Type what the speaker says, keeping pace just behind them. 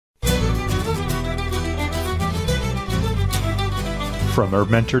From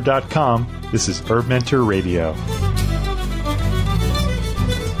HerbMentor.com, this is Herb Mentor Radio.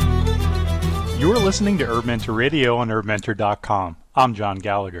 You are listening to Herb Mentor Radio on HerbMentor.com. I'm John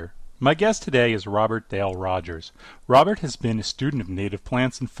Gallagher. My guest today is Robert Dale Rogers. Robert has been a student of native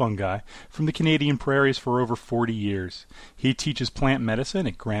plants and fungi from the Canadian prairies for over 40 years. He teaches plant medicine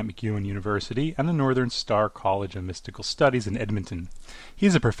at Grant MacEwan University and the Northern Star College of Mystical Studies in Edmonton. He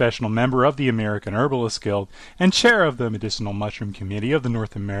is a professional member of the American Herbalist Guild and chair of the Medicinal Mushroom Committee of the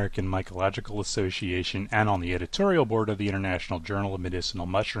North American Mycological Association and on the editorial board of the International Journal of Medicinal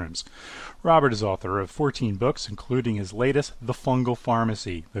Mushrooms. Robert is author of 14 books, including his latest, The Fungal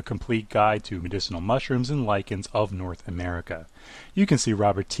Pharmacy, the complete guide to medicinal mushrooms and lichens of North America. You can see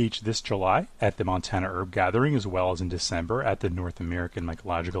Robert teach this July at the Montana Herb Gathering, as well as in December at the North American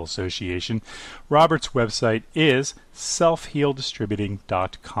Mycological Association. Robert's website is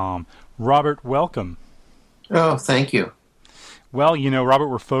selfhealdistributing.com. Robert, welcome. Oh, thank you. Well, Robert,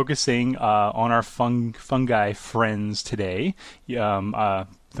 we're focusing on our fungi friends today.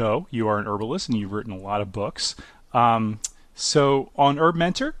 Though you are an herbalist and you've written a lot of books. So on Herb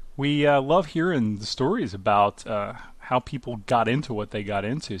Mentor, we love hearing the stories about how people got into what they got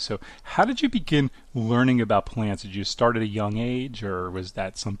into. So how did you begin learning about plants? Did you start at a young age, or was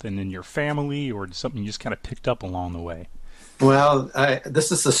that something in your family, or something you just kind of picked up along the way? Well,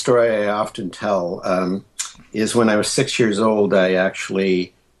 this is the story I often tell, is when I was 6 years old, I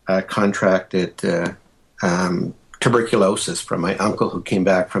actually contracted tuberculosis from my uncle who came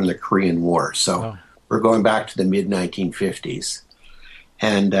back from the Korean War. So we're going back to the mid-1950s.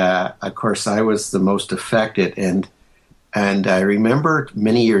 And, of course, I was the most affected. And I remember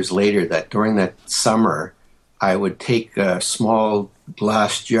many years later that during that summer, I would take small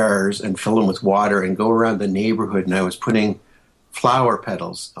glass jars and fill them with water and go around the neighborhood. And I was putting flower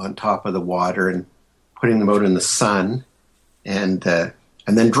petals on top of the water and putting them out in the sun and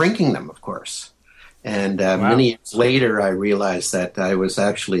then drinking them, of course. And many years later, I realized that I was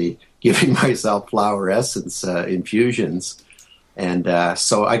actually giving myself flower essence infusions. And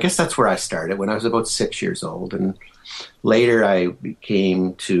so I guess that's where I started, when I was about 6 years old. And later I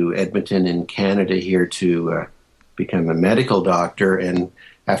came to Edmonton in Canada here to become a medical doctor. And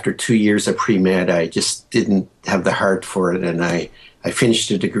after 2 years of pre-med, I just didn't have the heart for it. And I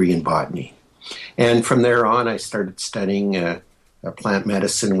finished a degree in botany. And from there on, I started studying plant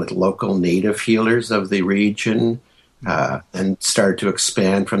medicine with local native healers of the region, and started to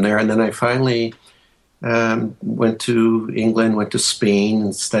expand from there. And then I finally went to England, went to Spain,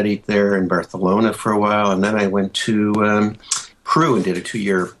 and studied there in Barcelona for a while. And then I went to Peru and did a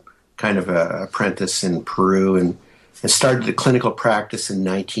 2-year kind of apprentice in Peru, and started a clinical practice in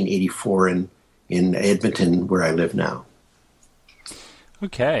 1984 in Edmonton, where I live now.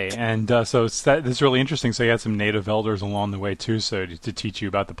 Okay, and so that's really interesting. So you had some native elders along the way too, so to teach you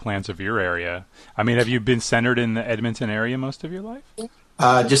about the plants of your area. I mean, have you been centered in the Edmonton area most of your life?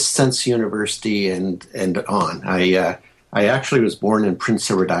 Just since university and on. I actually was born in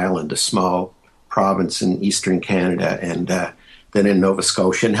Prince Edward Island, a small province in eastern Canada, and then in Nova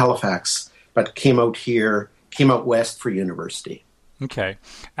Scotia and Halifax, but came out west for university. Okay,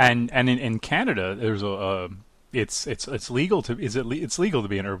 and in Canada, there's it's legal to it's legal to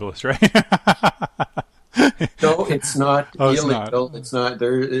be an herbalist, right? No, it's not illegal. It's not.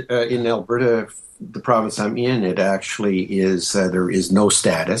 There in Alberta, the province I'm in. It actually is. There is no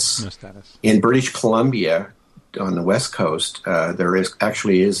status. No status. In British Columbia, on the west coast, there is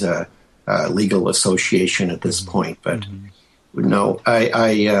a legal association at this point. But no,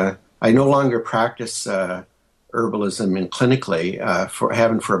 I no longer practice herbalism clinically.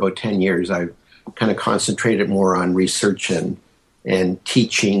 For about 10 years, I kind of concentrated more on research and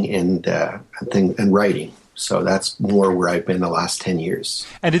teaching and writing. So that's more where I've been the last 10 years.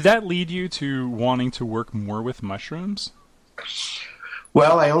 And did that lead you to wanting to work more with mushrooms?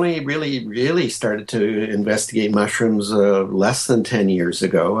 Well, I only really started to investigate mushrooms less than 10 years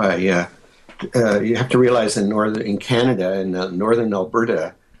ago. You have to realize in Canada, in northern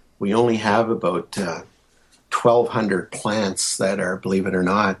Alberta, we only have about 1,200 plants that are, believe it or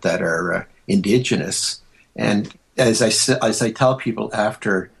not, that are indigenous. And as I tell people,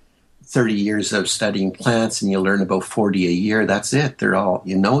 after 30 years of studying plants and you learn about 40 a year, that's it. They're all,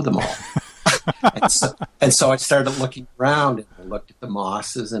 you know them all. and so I started looking around, and I looked at the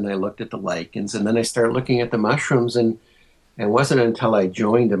mosses and I looked at the lichens, and then I started looking at the mushrooms, and it wasn't until I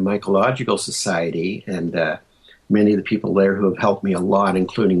joined a mycological society, and many of the people there who have helped me a lot,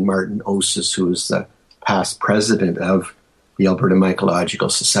 including Martin Osis, who is the past president of the Alberta Mycological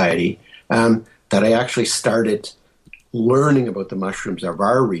Society, that I actually started learning about the mushrooms of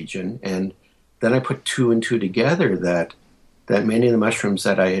our region. And then I put two and two together, that that many of the mushrooms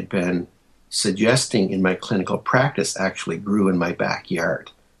that I had been suggesting in my clinical practice actually grew in my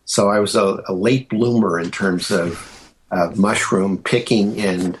backyard. So I was a late bloomer in terms of mushroom picking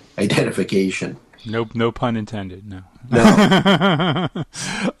and identification. No pun intended. No.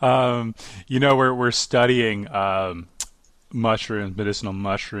 We're studying mushrooms, medicinal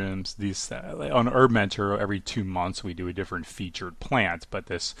mushrooms. These on Herb Mentor, every 2 months we do a different featured plant. But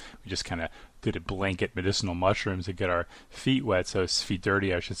we just kind of did a blanket medicinal mushrooms to get our feet wet, feet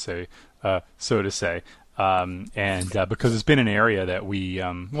dirty, I should say, so to say. Because it's been an area that we,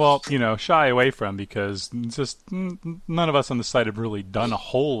 shy away from, because just none of us on the site have really done a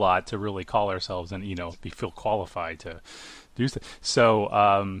whole lot to really call ourselves and, feel qualified to do so.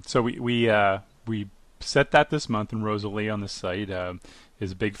 So we set that this month, and Rosalie on the site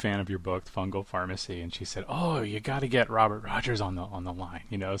is a big fan of your book, Fungal Pharmacy, and she said, "Oh, you got to get Robert Rogers on the line,"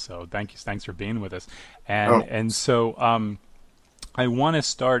 So thanks for being with us, and so I want to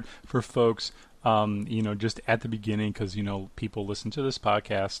start for folks. Just at the beginning, because, people listen to this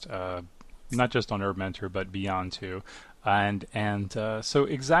podcast, not just on Herb Mentor, but beyond too. So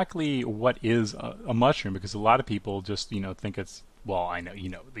exactly what is a mushroom? Because a lot of people just, think it's, well, I know,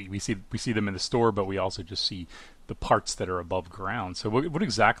 we see them in the store, but we also just see the parts that are above ground. So what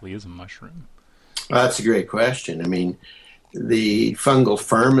exactly is a mushroom? Well, that's a great question. I mean, the fungal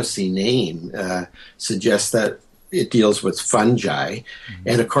pharmacy name suggests that it deals with fungi. Mm-hmm.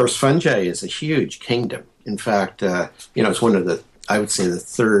 And of course, fungi is a huge kingdom. In fact, it's one of I would say the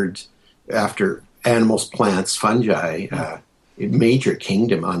third after animals, plants, fungi, major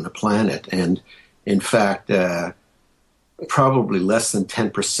kingdom on the planet. And in fact, probably less than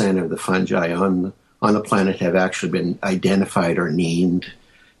 10% of the fungi on the planet have actually been identified or named.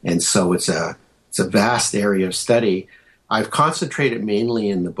 And so it's a vast area of study. I've concentrated mainly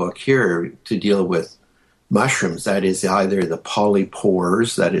in the book here to deal with mushrooms, that is either the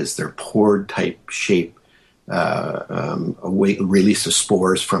polypores, that is their pore type shape, release of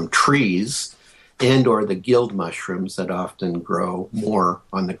spores from trees, and or the guild mushrooms that often grow more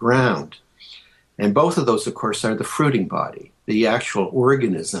on the ground. And both of those, of course, are the fruiting body. The actual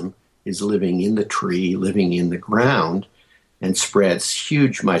organism is living in the tree, living in the ground, and spreads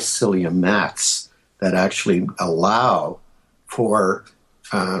huge mycelium mats that actually allow for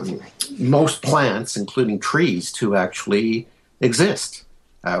most plants, including trees, to actually exist.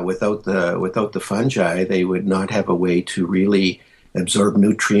 Without the fungi, they would not have a way to really absorb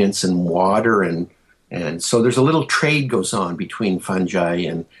nutrients and water, and so there's a little trade goes on between fungi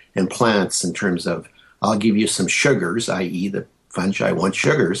and plants in terms of, I'll give you some sugars, i.e. the fungi want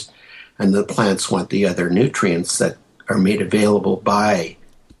sugars, and the plants want the other nutrients that are made available by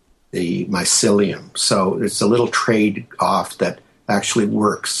the mycelium. So it's a little trade off that actually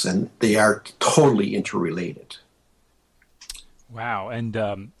works, and they are totally interrelated. Wow. And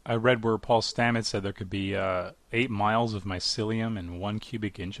I read where Paul Stamets said there could be 8 miles of mycelium in 1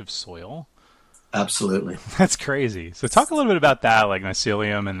 cubic inch of soil. Absolutely. That's crazy. So talk a little bit about that, like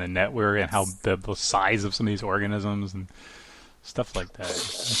mycelium and the network and how the size of some of these organisms and stuff like that.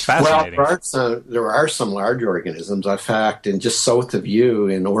 It's fascinating. Well, there are some large organisms. In fact, and just south of you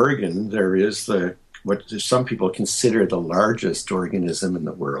in Oregon, there is what some people consider the largest organism in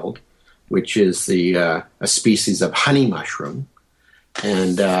the world, which is a species of honey mushroom,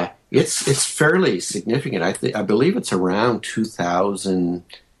 and it's fairly significant. I believe it's around 2,000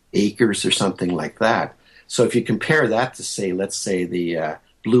 acres or something like that. So if you compare that to, say, let's say the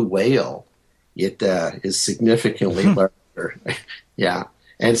blue whale, it is significantly larger. Yeah.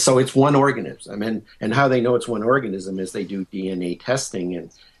 And so it's one organism. And how they know it's one organism is they do DNA testing and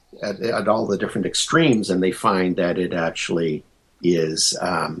at all the different extremes, and they find that it actually is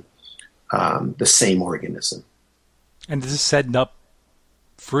the same organism. And does this set up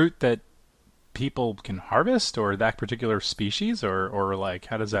fruit that people can harvest, or that particular species, or like,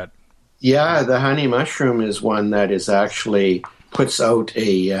 how does that? Yeah, the honey mushroom is one that is actually puts out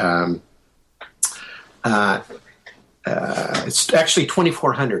it's actually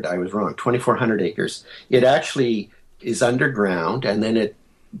 2,400. I was wrong. 2,400 acres. It actually is underground, and then it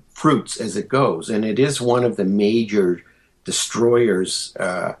fruits as it goes, and it is one of the major destroyers,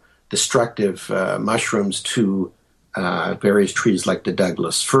 destructive mushrooms to various trees like the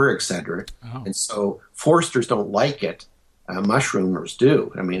Douglas fir, etc. Oh. And so foresters don't like it. Mushroomers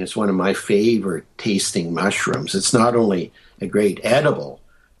do. I mean, it's one of my favorite tasting mushrooms. It's not only a great edible,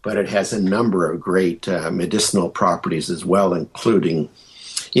 but it has a number of great medicinal properties as well, including,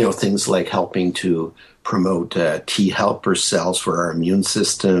 things like helping to promote T helper cells for our immune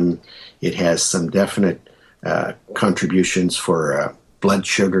system. It has some definite contributions for blood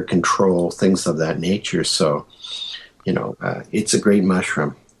sugar control, things of that nature. So, it's a great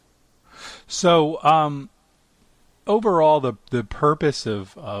mushroom. So, overall, the purpose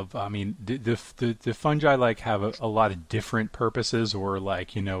of I mean, the fungi like have a lot of different purposes, or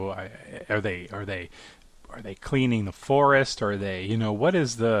like, are they cleaning the forest? Are they, what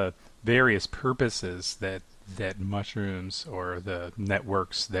is the various purposes that mushrooms or the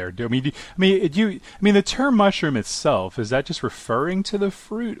networks there do? The term mushroom itself, is that just referring to the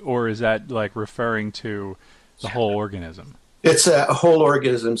fruit, or is that like referring to the whole organism? It's whole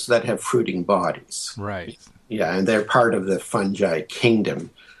organisms that have fruiting bodies. Right. Yeah, and they're part of the fungi kingdom.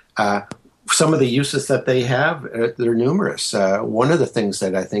 Some of the uses that they have, they're numerous. One of the things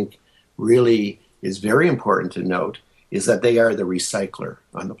that I think really is very important to note is that they are the recycler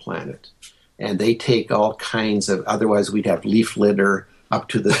on the planet. And they take all kinds of, otherwise we'd have leaf litter up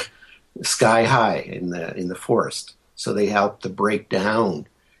to the sky high in the forest. So they help to break down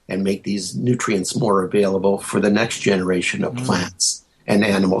and make these nutrients more available for the next generation of plants and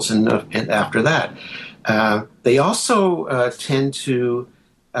animals. And after that, they also tend to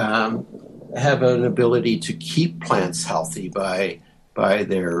have an ability to keep plants healthy by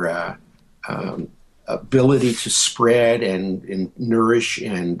their ability to spread and nourish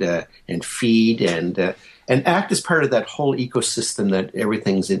and feed and act as part of that whole ecosystem that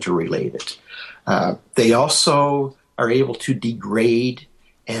everything's interrelated. They also are able to degrade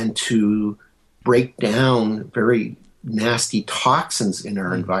and to break down very nasty toxins in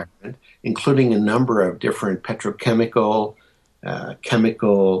our environment, including a number of different petrochemical,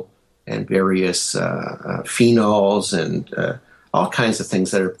 chemical, and various phenols and all kinds of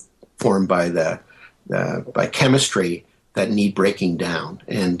things that are formed by by chemistry that need breaking down.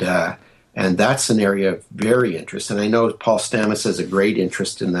 And that's an area of very interest. And I know Paul Stamets has a great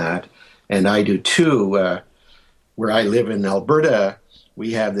interest in that, and I do too. Where I live in Alberta,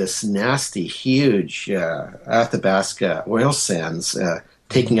 we have this nasty, huge Athabasca oil sands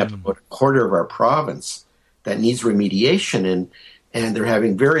taking up about a quarter of our province that needs remediation, and they're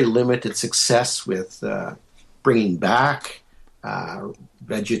having very limited success with bringing back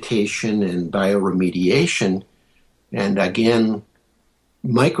vegetation and bioremediation, and again,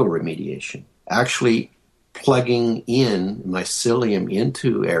 mycoremediation, actually plugging in mycelium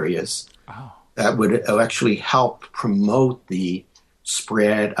into areas that would actually help promote the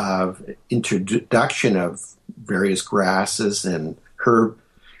spread of introduction of various grasses and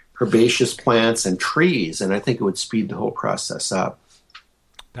herbaceous plants and trees, and I think it would speed the whole process up.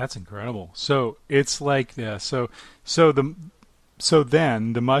 That's incredible. So it's like, yeah. So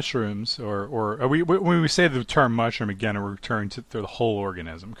then the mushrooms, or are when we say the term mushroom again, are we referring to the whole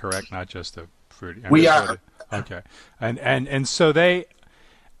organism, correct? Not just the fruit. We are. Okay, and so they.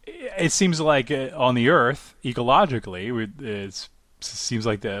 It seems like on the Earth, ecologically, it seems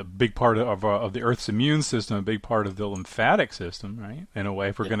like the big part of the Earth's immune system, a big part of the lymphatic system, right? In a way,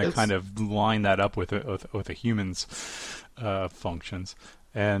 if we're going to kind of line that up with a human's functions,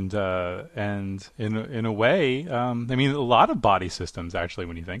 and in a way, a lot of body systems actually,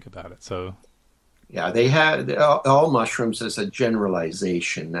 when you think about it. So, yeah, they have all mushrooms as a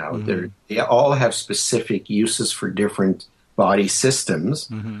generalization. Now they all have specific uses for different body systems.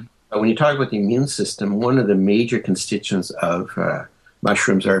 But when you talk about the immune system, one of the major constituents of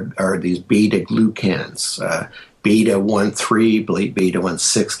mushrooms are these beta glucans, beta 1,3, beta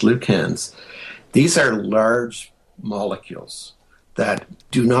 1,6 glucans. These are large molecules that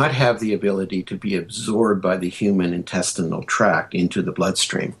do not have the ability to be absorbed by the human intestinal tract into the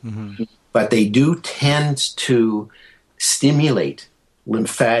bloodstream. But they do tend to stimulate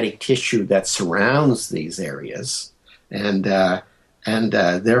lymphatic tissue that surrounds these areas, and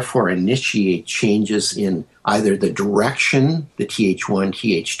therefore initiate changes in either the direction, the Th1,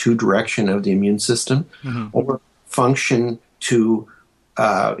 Th2 direction of the immune system, or function to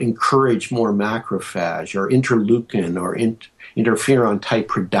encourage more macrophage or interleukin or interferon type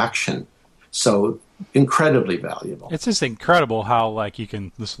production. So incredibly valuable. It's just incredible how you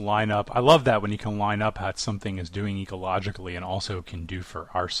can just line up. I love that when you can line up how something is doing ecologically and also can do for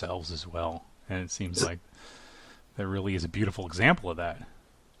ourselves as well. And it seems like there really is a beautiful example of that.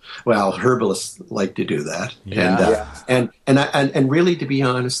 Well, herbalists like to do that. Yeah. And really, to be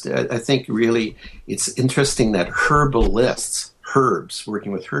honest, I think really it's interesting that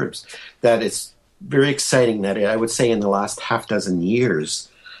working with herbs, that it's very exciting that I would say in the last half dozen years,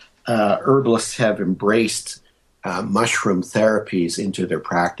 herbalists have embraced mushroom therapies into their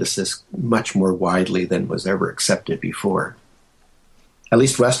practices much more widely than was ever accepted before. At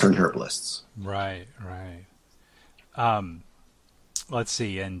least Western herbalists. Right. Let's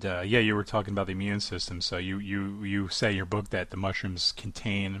see, and yeah, you were talking about the immune system. So you say in your book that the mushrooms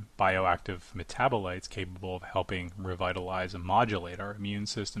contain bioactive metabolites capable of helping revitalize and modulate our immune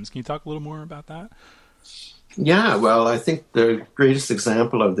systems. Can you talk a little more about that? Yeah, well, I think the greatest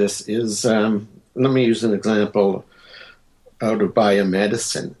example of this is, let me use an example out of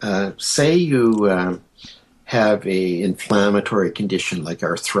biomedicine. Say you have a inflammatory condition like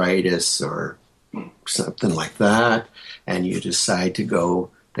arthritis or something like that, and you decide to go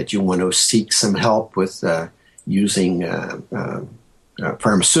that you want to seek some help with using a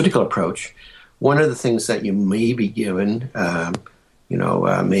pharmaceutical approach. One of the things that you may be given,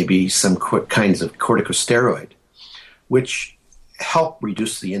 maybe some kinds of corticosteroid, which help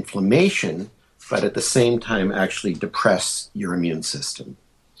reduce the inflammation, but at the same time actually depress your immune system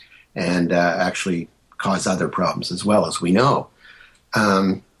and actually cause other problems as well, as we know.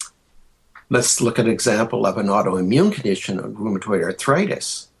 Let's look at an example of an autoimmune condition of rheumatoid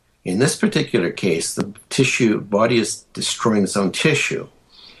arthritis. In this particular case, the body is destroying its own tissue.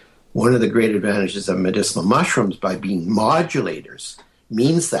 One of the great advantages of medicinal mushrooms by being modulators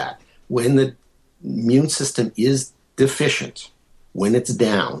means that when the immune system is deficient, when it's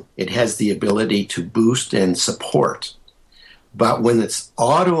down, it has the ability to boost and support. But when it's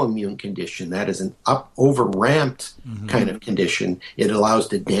autoimmune condition, that is an over-ramped kind of condition, it allows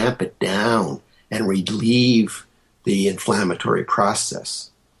to damp it down and relieve the inflammatory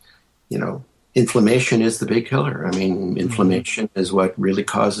process. Inflammation is the big killer. I mean, inflammation is what really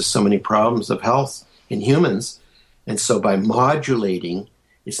causes so many problems of health in humans. And so by modulating,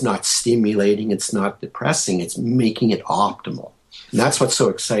 it's not stimulating, it's not depressing, it's making it optimal. And that's what's so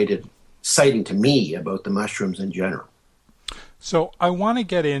exciting to me about the mushrooms in general. So I want to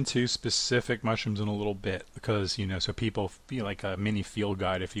get into specific mushrooms in a little bit because, so people feel like a mini field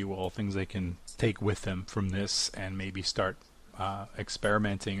guide, if you will, things they can take with them from this and maybe start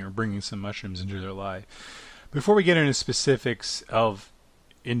experimenting or bringing some mushrooms into their life. Before we get into specifics of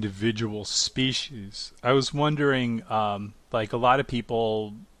individual species, I was wondering, like a lot of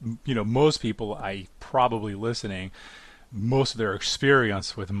people, most people I probably listening, most of their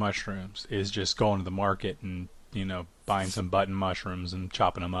experience with mushrooms is just going to the market and buying some button mushrooms and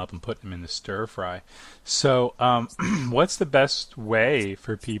chopping them up and putting them in the stir fry. So what's the best way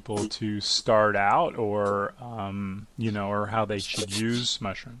for people to start out or how they should use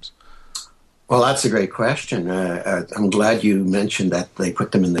mushrooms? Well, that's a great question. I'm glad you mentioned that they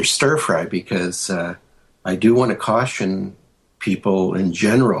put them in their stir fry because I do want to caution people in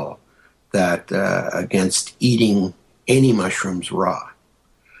general that against eating any mushrooms raw.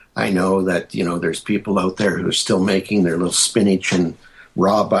 I know that, there's people out there who are still making their little spinach and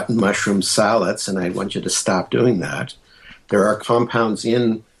raw button mushroom salads, and I want you to stop doing that. There are compounds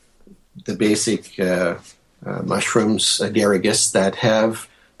in the basic mushrooms, agaricus,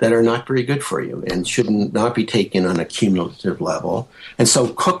 that are not very good for you and should not be taken on a cumulative level. And so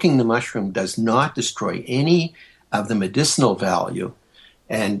cooking the mushroom does not destroy any of the medicinal value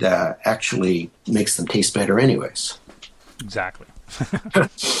and actually makes them taste better anyways. Exactly.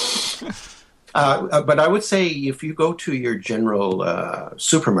 But I would say if you go to your general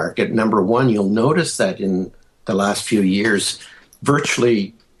supermarket, number one, you'll notice that in the last few years,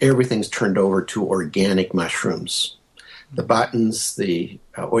 virtually everything's turned over to organic mushrooms. The buttons, the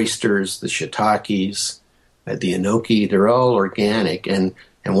oysters, the shiitakes, the enoki, they're all organic. And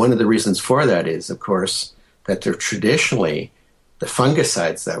one of the reasons for that is, of course, that they're traditionally the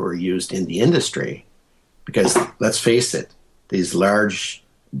fungicides that were used in the industry. Because let's face it, these large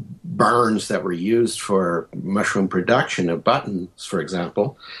barns that were used for mushroom production of buttons, for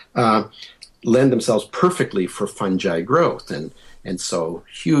example, lend themselves perfectly for fungi growth. And so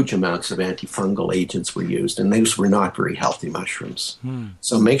huge amounts of antifungal agents were used, and those were not very healthy mushrooms.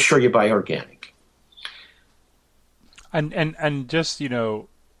 So make sure you buy organic. And just,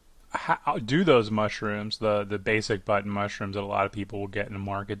 how do those mushrooms, the basic button mushrooms that a lot of people will get in the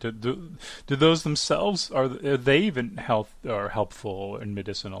market, do those themselves, are they even helpful and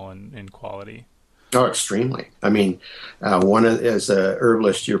medicinal in quality? Oh, extremely. I mean, as a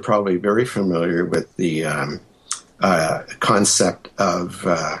herbalist, you're probably very familiar with the concept of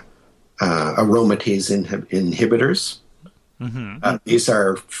aromatase inhibitors. These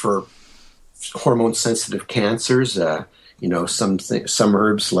are for hormone-sensitive cancers. Some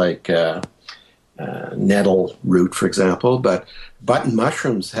herbs like nettle root, for example, but button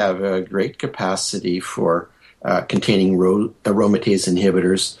mushrooms have a great capacity for containing aromatase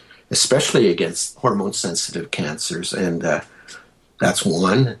inhibitors, especially against hormone-sensitive cancers, and that's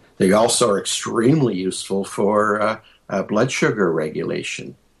one. They also are extremely useful for blood sugar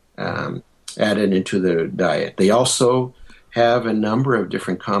regulation, added into the diet. They also have a number of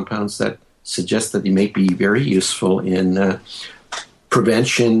different compounds that suggest that they may be very useful in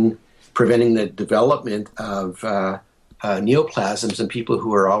preventing the development of neoplasms in people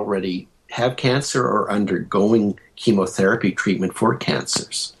who are already have cancer or undergoing chemotherapy treatment for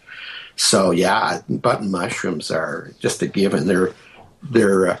cancers. So yeah, button mushrooms are just a given.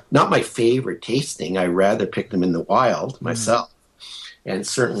 They're not my favorite tasting. I rather pick them in the wild myself, and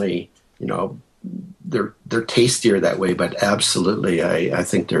certainly, they're tastier that way. But absolutely, I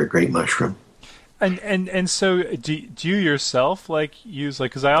think they're a great mushroom. And so do you yourself use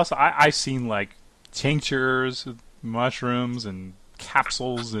because I've seen tinctures of mushrooms and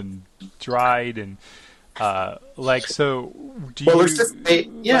capsules and dried and so do well,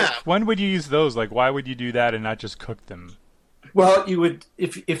 you when would you use those? Why would you do that and not just cook them? Well, you would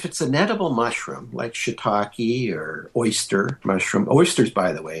if it's an edible mushroom like shiitake or oyster mushroom. Oysters,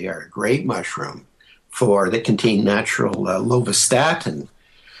 by the way, are a great mushroom they contain natural lovastatin,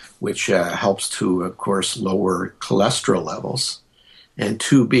 which helps to, of course, lower cholesterol levels. And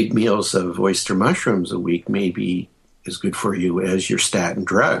 2 big meals of oyster mushrooms a week may be as good for you as your statin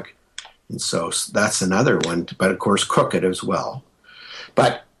drug. And so that's another one, but of course, cook it as well.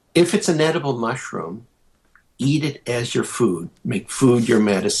 But if it's an edible mushroom, eat it as your food. Make food your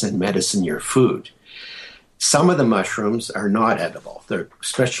medicine, medicine your food. Some of the mushrooms are not edible. They're,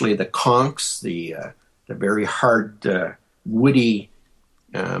 especially the conchs, the very hard, woody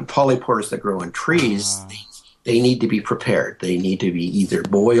polypores that grow on trees, they need to be prepared. They need to be either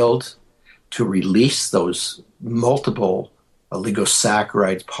boiled to release those multiple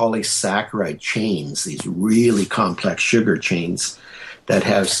oligosaccharides, polysaccharide chains, these really complex sugar chains that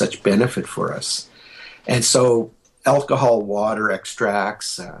have such benefit for us. And so alcohol water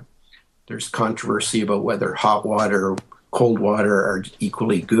extracts, there's controversy about whether hot water or cold water are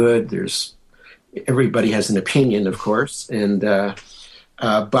equally good. Everybody has an opinion, of course,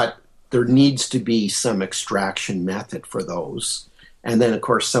 but there needs to be some extraction method for those. And then, of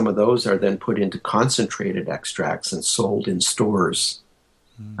course, some of those are then put into concentrated extracts and sold in stores.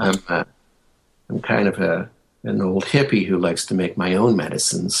 I'm kind of an old hippie who likes to make my own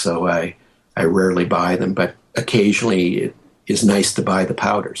medicines, so I rarely buy them, but occasionally it is nice to buy the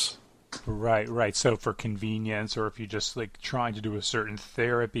powders. Right. So for convenience, or if you just trying to do a certain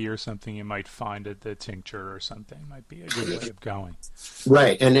therapy or something, you might find that the tincture or something might be a good way of going.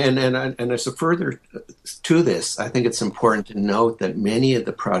 Right, and as a further to this, I think it's important to note that many of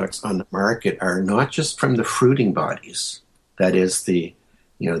the products on the market are not just from the fruiting bodies, that is the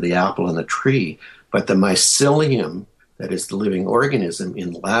apple and the tree, but the mycelium, that is the living organism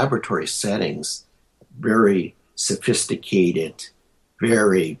in laboratory settings, very sophisticated,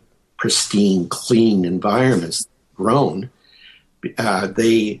 very pristine, clean environments grown.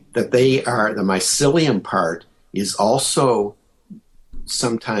 The mycelium part is also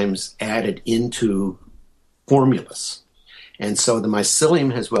sometimes added into formulas. And so the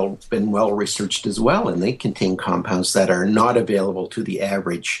mycelium has been well researched as well, and they contain compounds that are not available to the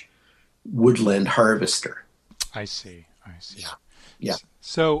average woodland harvester. I see. Yeah.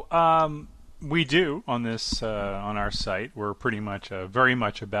 So we do on this on our site. We're pretty much very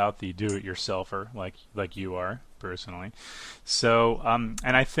much about the do-it-yourselfer, like you are personally. So and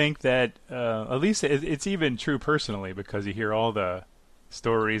I think that at least it's even true personally, because you hear all the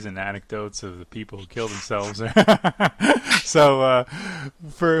stories and anecdotes of the people who kill themselves. So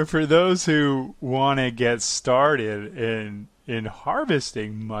for those who want to get started in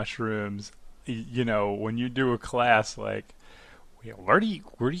harvesting mushrooms, when you do a class, where do you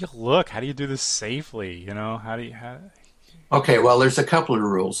look? How do you do this safely? Okay, well, there's a couple of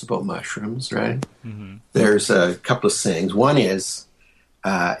rules about mushrooms, right? Mm-hmm. There's a couple of sayings. One is,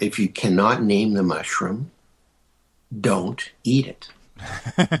 if you cannot name the mushroom, don't eat it.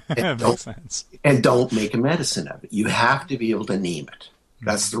 Makes sense. And don't make a medicine of it. You have to be able to name it.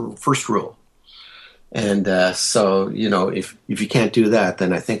 That's the first rule. And so, if you can't do that,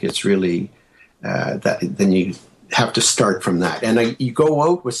 then I think it's really then you have to start from that. And you go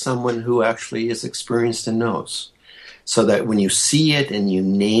out with someone who actually is experienced and knows, so that when you see it and you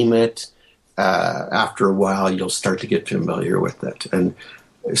name it, after a while, you'll start to get familiar with it. And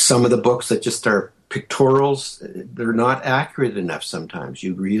some of the books that just are pictorials, they're not accurate enough sometimes.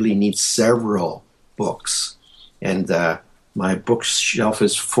 You really need several books. And my bookshelf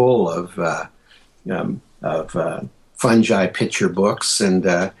is full of fungi picture books,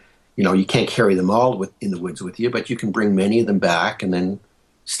 and you can't carry them all in the woods with you, but you can bring many of them back and then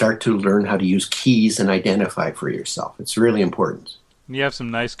start to learn how to use keys and identify for yourself. It's really important. And you have some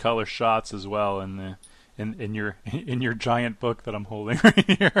nice color shots as well in in your giant book that I'm holding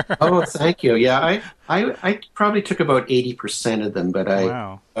right here. Oh, thank you. Yeah, I probably took about 80% of them,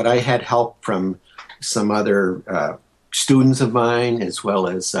 Wow. but I had help from some other students of mine, as well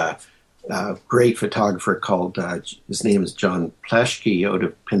as a great photographer called his name is John Pleshke out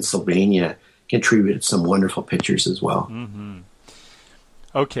of Pennsylvania. Contributed some wonderful pictures as well. Mm-hmm.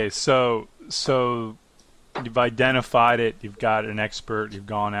 Okay, so you've identified it. You've got an expert. You've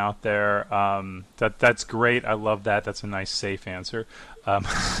gone out there. That's great. I love that. That's a nice, safe answer.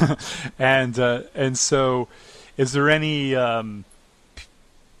 And so, is there any, as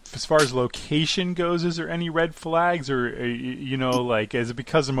far as location goes, is there any red flags, or like, is it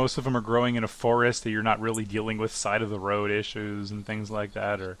because most of them are growing in a forest that you're not really dealing with side of the road issues and things like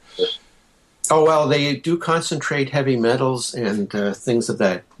that, or? Oh, well, they do concentrate heavy metals and things of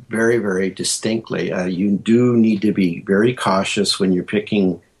that very, very distinctly. You do need to be very cautious when you're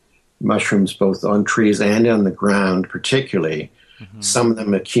picking mushrooms, both on trees and on the ground, particularly. Mm-hmm. Some of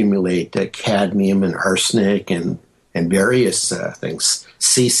them accumulate cadmium and arsenic and various things,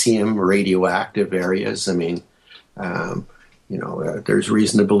 cesium, radioactive areas. I mean, there's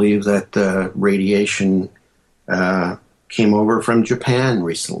reason to believe that radiation came over from Japan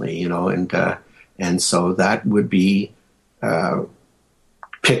recently, and so that would be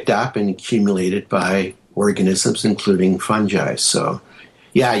picked up and accumulated by organisms, including fungi. So,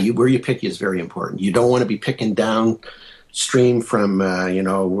 yeah, where you pick is very important. You don't want to be picking downstream from,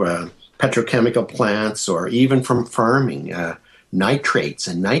 petrochemical plants or even from farming. Nitrates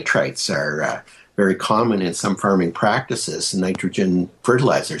and nitrites are very common in some farming practices, nitrogen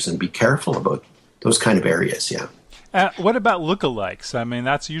fertilizers, and be careful about those kind of areas, yeah. What about lookalikes? I mean,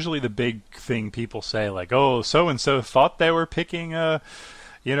 that's usually the big thing people say, like, oh, so-and-so thought they were picking a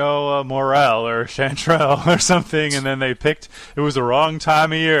morel or chanterelle or something, and then they picked, it was the wrong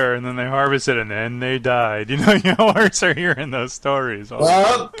time of year, and then they harvested, and then they died. You are hearing those stories.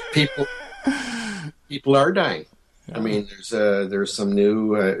 Well, people are dying. Yeah. I mean, there's some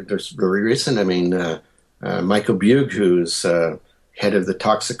new, there's very recent, Michael Bugh, who's head of the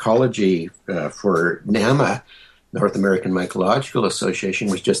toxicology for NAMA, North American Mycological Association,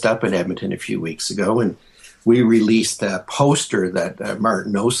 was just up in Edmonton a few weeks ago, and we released a poster that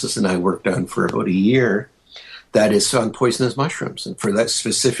Martin Osis and I worked on for about a year that is on poisonous mushrooms, and for that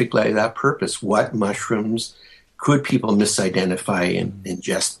specifically that purpose, what mushrooms could people misidentify and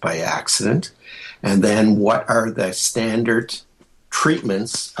ingest by accident, and then what are the standard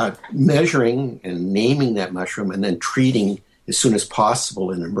treatments, measuring and naming that mushroom, and then treating as soon as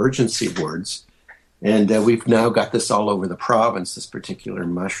possible in emergency wards. And we've now got this all over the province, this particular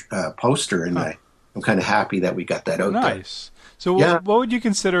poster, and I'm kind of happy that we got that out there. Nice. So what would you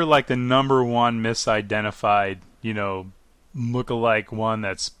consider like the number one misidentified, look-alike one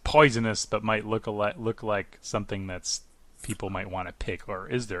that's poisonous but might look like something that's people might want to pick, or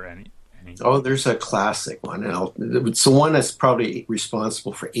is there any? Oh, there's a classic one. And it's the one that's probably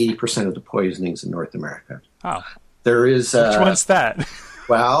responsible for 80% of the poisonings in North America. Oh. There is... Which one's that?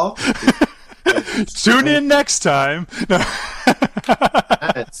 Well... Tune in next time.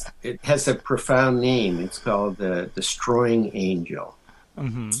 It has a profound name. It's called the Destroying Angel.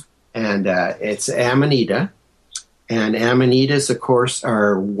 Mm-hmm. And it's Amanita. And Amanitas, of course,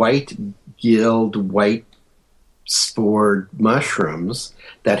 are white-gilled, white-spored mushrooms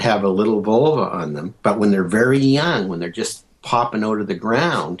that have a little vulva on them. But when they're very young, when they're just popping out of the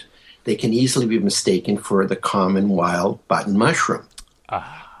ground, they can easily be mistaken for the common wild button mushroom.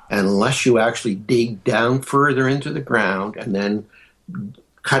 And unless you actually dig down further into the ground and then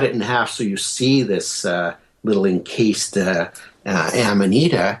cut it in half so you see this little encased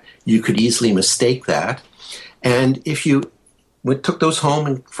amanita, you could easily mistake that. And if you took those home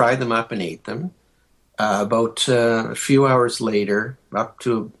and fried them up and ate them, about a few hours later, up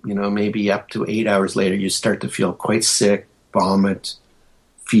to maybe up to 8 hours later, you start to feel quite sick, vomit,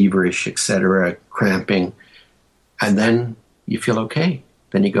 feverish, etc., cramping, and then you feel okay.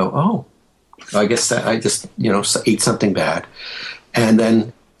 Then you go, oh, I guess I just, ate something bad. And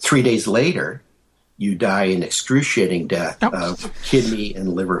then 3 days later, you die an excruciating death of kidney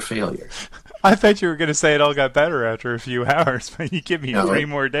and liver failure. I thought you were going to say it all got better after a few hours, but you give me 3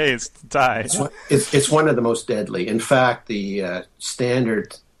 more days to die. It's one of the most deadly. In fact, the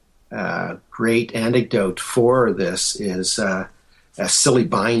standard great antidote for this is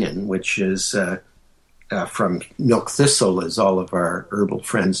silibinin, which is... from milk thistle, as all of our herbal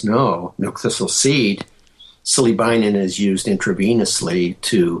friends know, milk thistle seed. Silibinin is used intravenously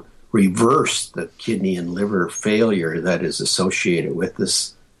to reverse the kidney and liver failure that is associated with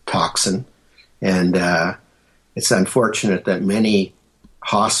this toxin. And it's unfortunate that many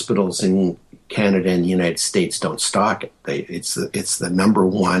hospitals in Canada and the United States don't stock it. It's the number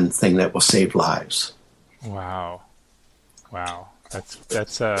one thing that will save lives. Wow.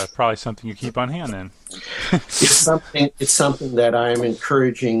 That's probably something you keep on hand then. It's something that I'm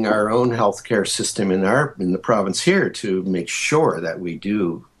encouraging our own healthcare system in the province here to make sure that we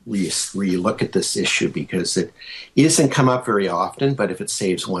do re-look at this issue, because it isn't come up very often, but if it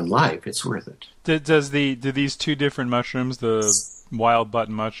saves one life, it's worth it. Do these two different mushrooms, the wild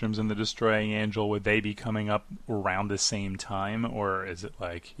button mushrooms and the destroying angel, would they be coming up around the same time, or is it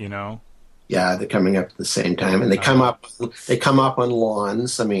like, Yeah, they're coming up at the same time, and they come up on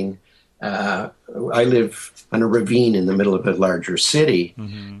lawns. I mean, I live on a ravine in the middle of a larger city,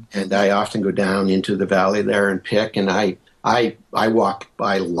 and I often go down into the valley there and pick. And I walk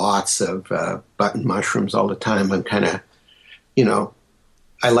by lots of button mushrooms all the time. I'm kind of,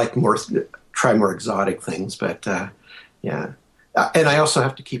 I like try more exotic things, but yeah. And I also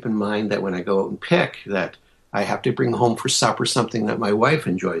have to keep in mind that when I go out and pick, that I have to bring home for supper something that my wife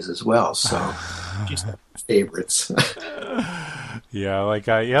enjoys as well. So she's got favorites. Yeah,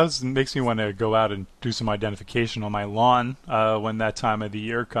 it makes me want to go out and do some identification on my lawn when that time of the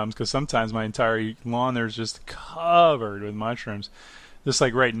year comes, because sometimes my entire lawn there's just covered with mushrooms. Just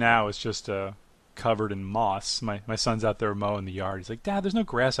like right now, it's just covered in moss. My son's out there mowing the yard. He's like, "Dad, there's no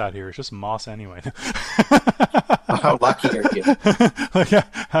grass out here. It's just moss anyway." How lucky are you?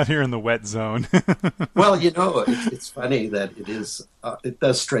 Out here in the wet zone. Well, it's funny that it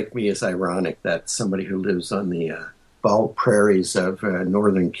does strike me as ironic that somebody who lives on the bald prairies of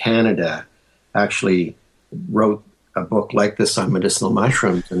northern Canada actually wrote a book like this on medicinal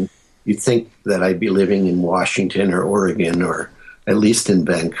mushrooms. And you'd think that I'd be living in Washington or Oregon, or at least in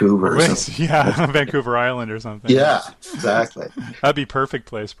Vancouver or something. Yeah, Vancouver Island or something. Yeah, exactly. That'd be perfect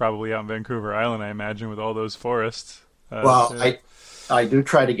place probably out in Vancouver Island, I imagine, with all those forests. I do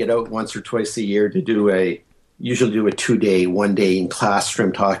try to get out once or twice a year to usually do a 2-day, 1-day in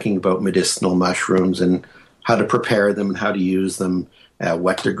classroom talking about medicinal mushrooms and how to prepare them and how to use them,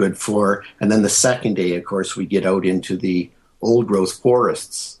 what they're good for. And then the second day, of course, we get out into the old growth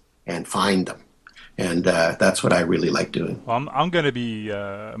forests and find them. And that's what I really like doing. Well, I'm going to be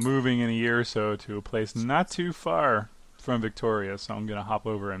moving in a year or so to a place not too far from Victoria, so I'm going to hop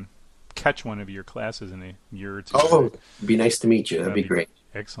over and catch one of your classes in a year or two. Oh, it'd be nice to meet you. That'd be great.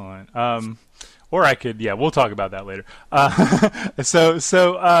 Excellent. Or I could, we'll talk about that later.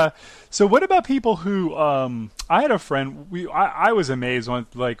 So what about people who, I had a friend, I was amazed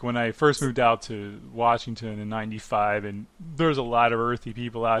when I first moved out to Washington in 95, and there's a lot of earthy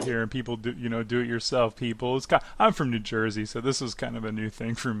people out here, and people do it yourself people. I'm from New Jersey, so this was kind of a new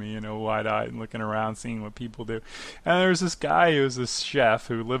thing for me, wide-eyed and looking around, seeing what people do. And there's this guy who was this chef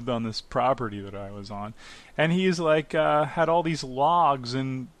who lived on this property that I was on, and he's had all these logs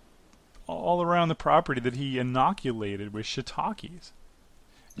and all around the property that he inoculated with shiitakes.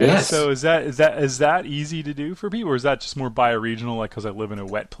 Yes. So is that easy to do for people, or is that just more bioregional, like because I live in a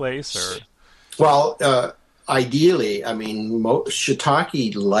wet place? Or well, ideally, I mean,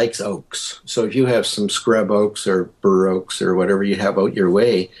 shiitake likes oaks. So if you have some scrub oaks or bur oaks or whatever you have out your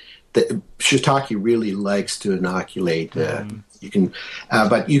way, the shiitake really likes to inoculate. You can,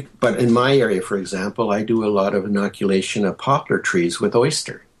 but in my area, for example, I do a lot of inoculation of poplar trees with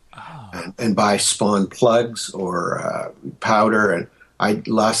oyster. And buy spawn plugs or powder. And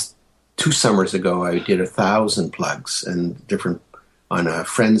last 2 summers ago, I did 1,000 plugs and on a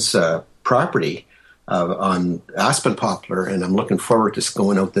friend's property on aspen poplar. And I'm looking forward to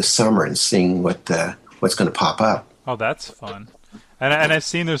going out this summer and seeing what's going to pop up. Oh, that's fun. And I've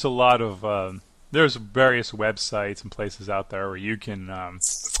seen there's a lot of there's various websites and places out there where you can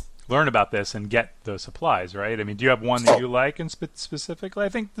learn about this and get the supplies, right? I mean, do you have one that you like specifically? I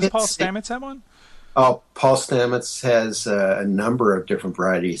think, does Paul Stamets have one? Oh, Paul Stamets has a number of different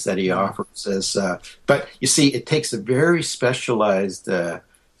varieties that he offers. But you see, it takes a very specialized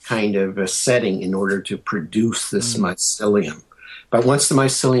kind of a setting in order to produce this mycelium. But once the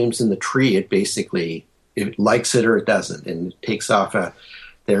mycelium's in the tree, it likes it or it doesn't, and it takes off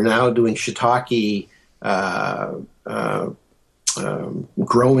they're now doing shiitake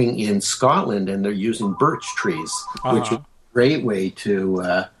growing in Scotland, and they're using birch trees, which is a great way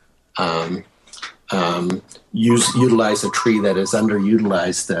to utilize a tree that is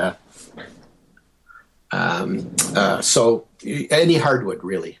underutilized. So any hardwood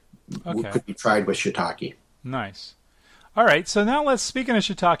really could be tried with shiitake. Nice. All right, so now speaking of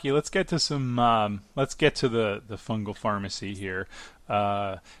shiitake, let's get to let's get to the fungal pharmacy here,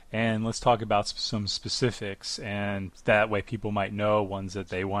 and let's talk about some specifics, and that way people might know ones that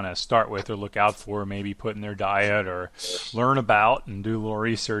they want to start with or look out for, maybe put in their diet or learn about and do a little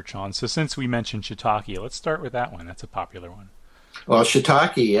research on. So since we mentioned shiitake, let's start with that one. That's a popular one. Well,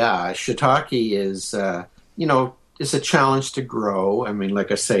 shiitake is is a challenge to grow. I mean,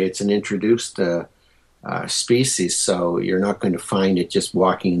 like I say, it's an introduced species, so you're not going to find it just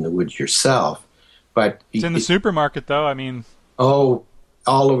walking in the woods yourself. But it's in the supermarket, though. I mean, all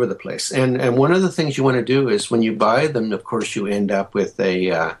over the place. And one of the things you want to do is when you buy them, of course, you end up with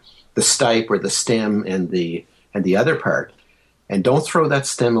the stipe or the stem and the other part. And don't throw that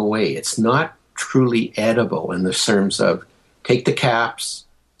stem away. It's not truly edible in the terms of take the caps,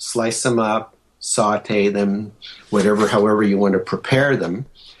 slice them up, saute them, however you want to prepare them.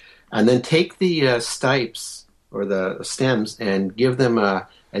 And then take the stipes or the stems and give them a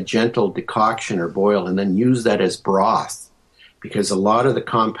gentle decoction or boil, and then use that as broth, because a lot of the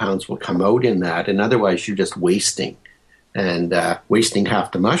compounds will come out in that, and otherwise you're just wasting wasting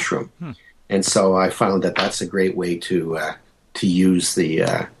half the mushroom. And so I found that that's a great way to use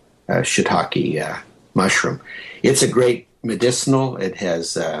the shiitake mushroom. It's a great medicinal. It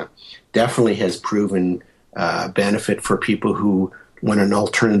has definitely has proven benefit for people who want an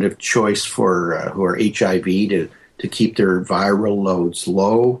alternative choice for who are HIV to keep their viral loads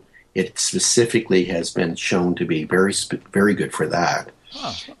low. It specifically has been shown to be very good for that.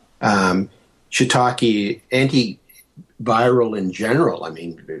 Shiitake, antiviral in general. I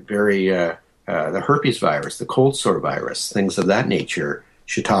mean, the herpes virus, the cold sore virus, things of that nature.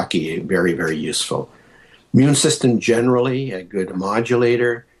 Shiitake, very, very useful. Immune system generally, a good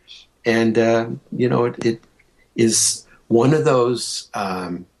modulator, and it is one of those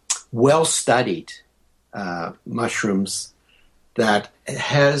well-studied mushrooms that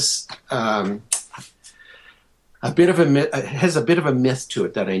has a bit of a myth to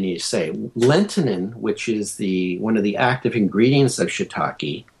it that I need to say. Lentinan, which is one of the active ingredients of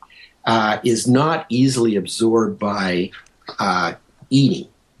shiitake, is not easily absorbed by eating.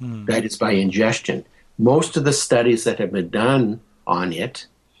 That is by ingestion. Most of the studies that have been done on it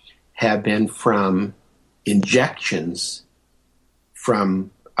have been from injections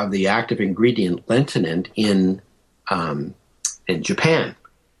of the active ingredient lentinan in Japan.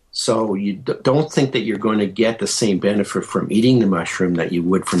 So you don't think that you're going to get the same benefit from eating the mushroom that you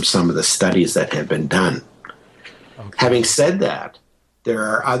would from some of the studies that have been done. Okay. Having said that, there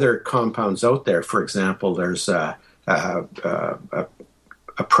are other compounds out there. For example, there's a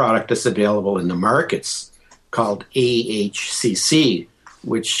product that's available in the markets called AHCC,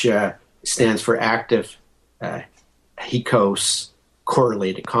 which stands for active Hecose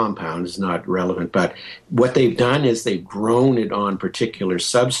correlated compound. Is not relevant, but what they've done is they've grown it on particular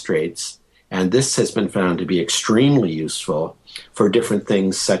substrates, and this has been found to be extremely useful for different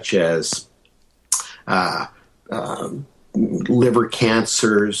things such as liver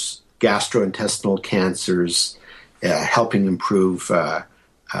cancers, gastrointestinal cancers, helping improve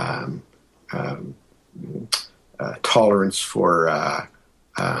tolerance for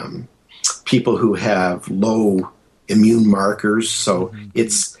people who have low immune markers. So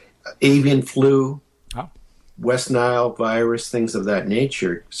it's avian flu, West Nile virus, things of that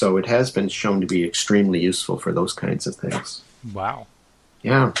nature. So it has been shown to be extremely useful for those kinds of things. Wow.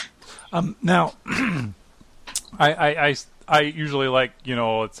 Yeah. Now, I usually like,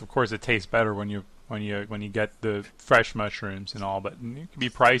 it's, of course it tastes better when you get the fresh mushrooms and all, but it can be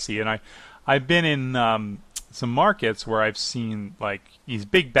pricey. And I've been in some markets where I've seen like these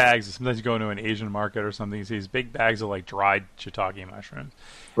big bags. Sometimes you go into an Asian market or something, you see these big bags of like dried shiitake mushrooms,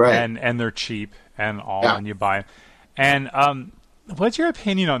 right? And they're cheap and all, and you buy them. And what's your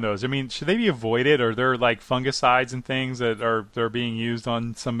opinion on those? I mean, should they be avoided? Or there like fungicides and things they're being used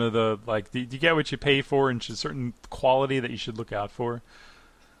on some of the like? Do you get what you pay for, and certain quality that you should look out for?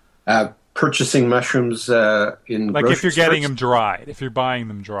 Purchasing mushrooms in like if you're getting them dried, if you're buying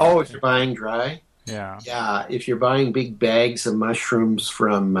them dry. Oh, if you're buying dry. Yeah. Yeah, if you're buying big bags of mushrooms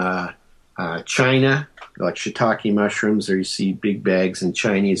from China, like shiitake mushrooms, or you see big bags in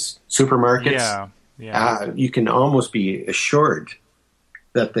Chinese supermarkets, you can almost be assured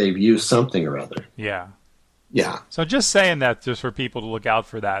that they've used something or other. Yeah. Yeah. So just saying that just for people to look out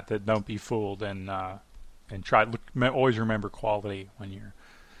for that don't be fooled, and always remember quality when you're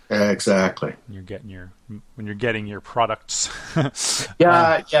exactly. When you're getting your products.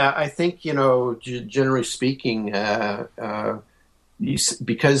 Yeah. I think generally speaking,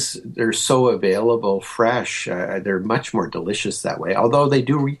 because they're so available fresh, they're much more delicious that way. Although they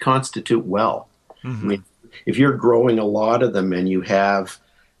do reconstitute well. Mm-hmm. I mean, if you're growing a lot of them and you have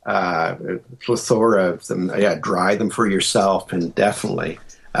a plethora of them, dry them for yourself, and definitely.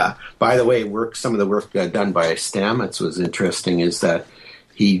 By the way, some of the work done by Stamets was interesting. Is that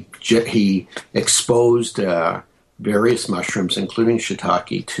he exposed various mushrooms, including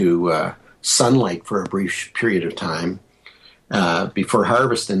shiitake, to sunlight for a brief period of time before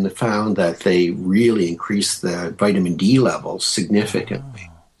harvest, and found that they really increased the vitamin D levels significantly.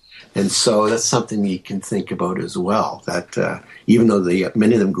 And so that's something you can think about as well, that even though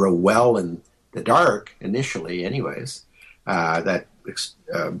many of them grow well in the dark initially anyways, that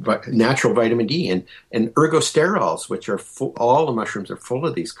natural vitamin D and ergosterols, which are all the mushrooms are full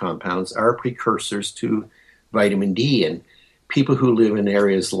of these compounds, are precursors to vitamin D. And people who live in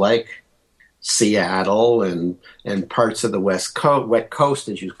areas like Seattle and parts of the wet coast,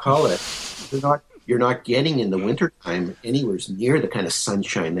 as you call it, you're not getting in the wintertime anywhere near the kind of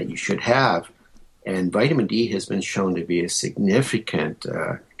sunshine that you should have. And vitamin D has been shown to be a significant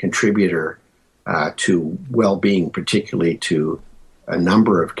contributor to well-being, particularly to a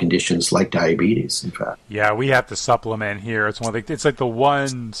number of conditions like diabetes, in fact. Yeah, we have to supplement here. It's like the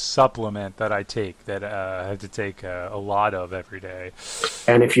one supplement that I take that I have to take a lot of every day.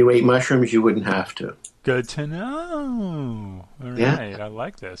 And if you ate mushrooms, you wouldn't have to. Good to know. All right, yeah. I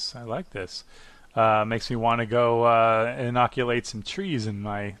like this. Makes me want to go inoculate some trees in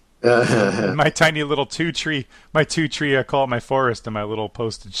my my tiny little two tree, I call it my forest, in my little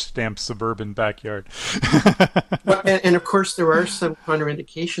postage stamp suburban backyard. Well, and of course, there are some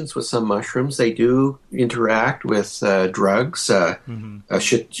contraindications with some mushrooms. They do interact with drugs.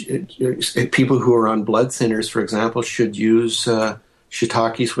 People who are on blood thinners, for example, should use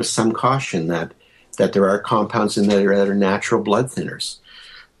shiitakes with some caution. That there are compounds in there that are natural blood thinners.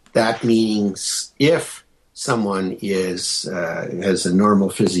 That means if someone has a normal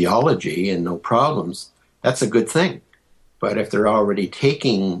physiology and no problems, that's a good thing. But if they're already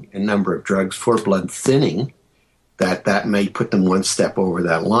taking a number of drugs for blood thinning, that may put them one step over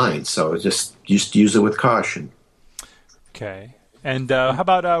that line. So just use it with caution. Okay. And how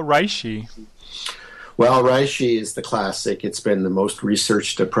about reishi? Well, reishi is the classic. It's been the most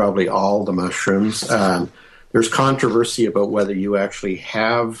researched of probably all the mushrooms. There's controversy about whether you actually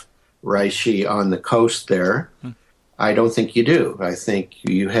have reishi on the coast there. I don't think you do. I think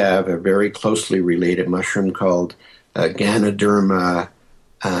you have a very closely related mushroom called Ganoderma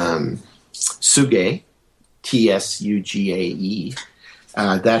tsugae, Tsugae,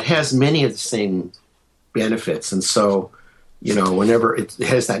 that has many of the same benefits. And so, whenever it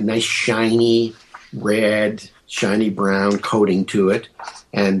has that nice shiny red, shiny brown coating to it,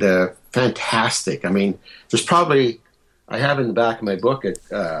 and fantastic. I mean, there's probably, I have in the back of my book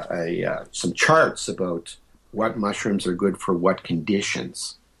some charts about what mushrooms are good for what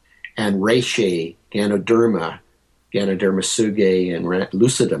conditions. And reishi, Ganoderma tsugae, and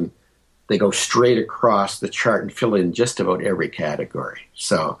lucidum, they go straight across the chart and fill in just about every category.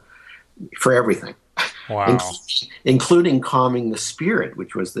 So, for everything. Wow. Including calming the spirit,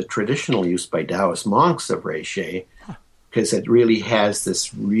 which was the traditional use by Taoist monks of reishi, because it really has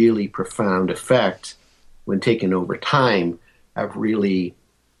this really profound effect when taken over time of really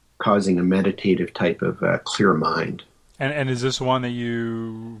causing a meditative type of clear mind. And is this one that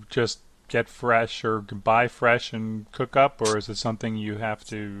you just get fresh or buy fresh and cook up, or is it something you have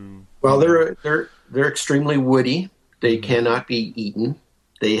to? Well, they're extremely woody. They cannot be eaten.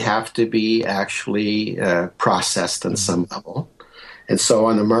 They have to be actually processed on some level. And so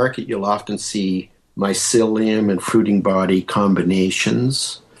on the market, you'll often see mycelium and fruiting body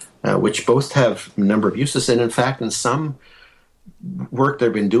combinations, which both have a number of uses. And in fact, in some work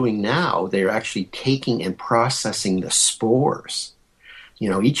they've been doing now, they're actually taking and processing the spores.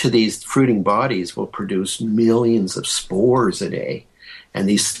 Each of these fruiting bodies will produce millions of spores a day. And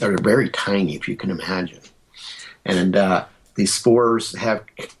these are very tiny, if you can imagine. And these spores have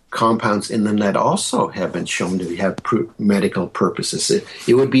compounds in them that also have been shown to have medical purposes.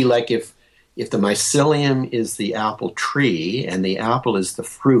 It would be like if the mycelium is the apple tree and the apple is the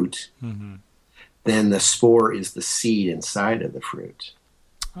fruit, then the spore is the seed inside of the fruit.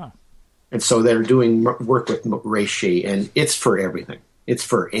 Oh. And so they're doing work with reishi, and it's for everything. It's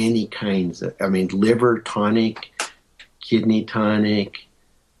for any kinds of, liver tonic, kidney tonic,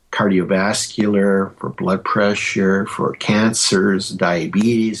 cardiovascular, for blood pressure, for cancers,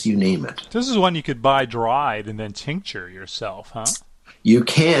 diabetes, you name it. This is one you could buy dried and then tincture yourself, huh? You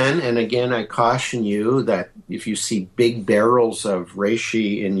can, and again, I caution you that if you see big barrels of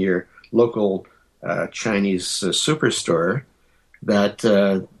reishi in your local Chinese superstore, that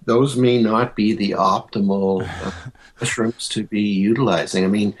those may not be the optimal mushrooms to be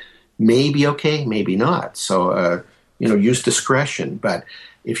utilizing. may be okay, maybe not. So, use discretion. But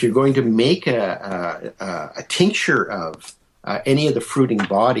if you're going to make a tincture of any of the fruiting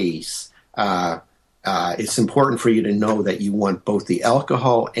bodies, it's important for you to know that you want both the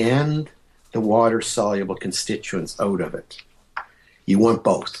alcohol and the water-soluble constituents out of it. You want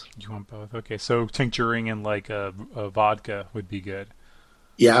both. You want both. Okay, so tincturing in like a vodka would be good.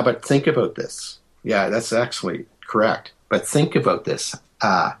 Yeah, but think about this. Yeah, that's actually correct. But think about this.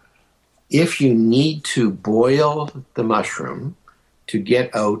 If you need to boil the mushroom to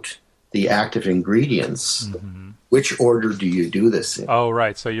get out the active ingredients, which order do you do this in? Oh,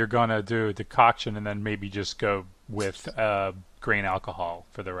 right. So you're going to do a decoction and then maybe just go with grain alcohol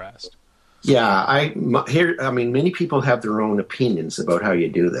for the rest. Yeah, many people have their own opinions about how you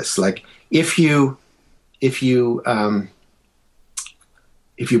do this. Like if you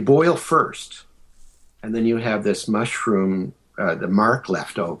boil first, and then you have this mushroom, the marc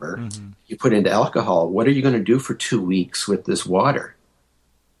left over, you put into alcohol. What are you going to do for 2 weeks with this water?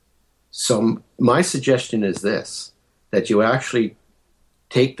 So my suggestion is this: that you actually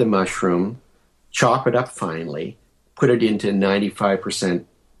take the mushroom, chop it up finely, put it into 95%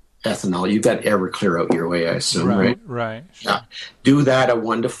 ethanol. You've got Everclear out your way, I assume, right? Right. Sure. Yeah. Do that at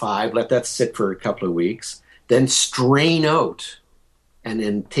 1 to 5. Let that sit for a couple of weeks. Then strain out, and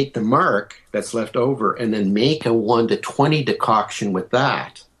then take the marc that's left over, and then make a 1 to 20 decoction with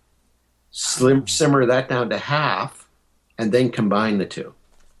that. Simmer that down to half, and then combine the two.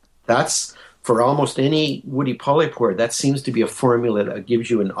 That's for almost any woody polypore. That seems to be a formula that gives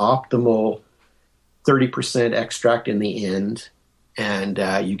you an optimal 30% extract in the end. And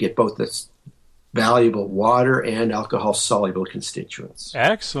you get both this valuable water and alcohol-soluble constituents.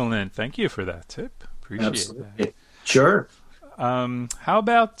 Excellent. Thank you for that tip. Appreciate that. Sure. How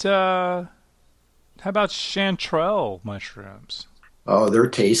about chanterelle mushrooms? Oh, they're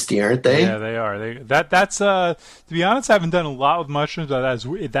tasty, aren't they? Yeah, they are. That's to be honest, I haven't done a lot with mushrooms,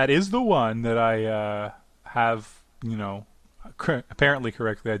 but that is the one that I have, apparently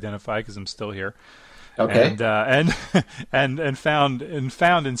correctly identified because I'm still here. Okay. And found in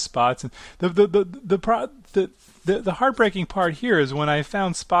spots. And the heartbreaking part here is when I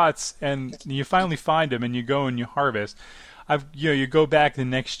found spots and you finally find them and you go and you harvest. You go back the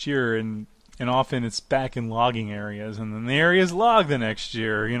next year and often it's back in logging areas, and then the area's logged the next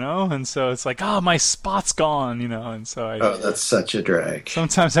year, and so it's like, my spot's gone, and so that's such a drag.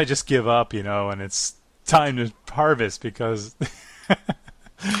 Sometimes I just give up, and it's time to harvest because.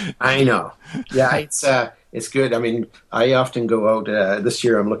 I know. Yeah, it's good. I mean, I often go out. This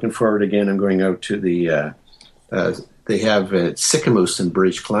year, I'm looking forward again. I'm going out to the. They have Sicamous in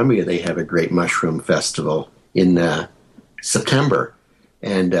British Columbia. They have a great mushroom festival in September,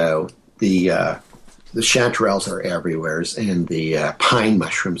 and the chanterelles are everywhere, and the pine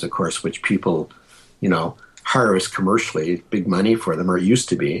mushrooms, of course, which people, harvest commercially, big money for them, or used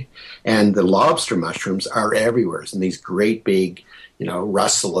to be, and the lobster mushrooms are everywhere, and these great big,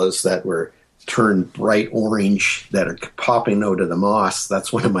 russulas that were turned bright orange that are popping out of the moss.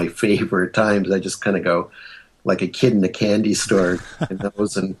 That's one of my favorite times. I just kind of go like a kid in a candy store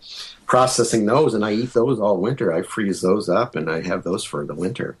and processing those, and I eat those all winter. I freeze those up, and I have those for the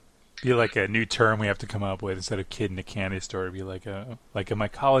winter. Be like a new term we have to come up with instead of kid in a candy store. It'd be like a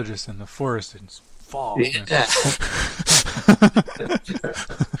mycologist in the forest in fall. Yeah.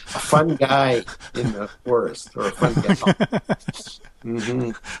 A fun guy in the forest, or a fun gal.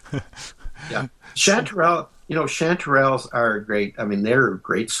 Yeah, chanterelles are great. I mean, they're a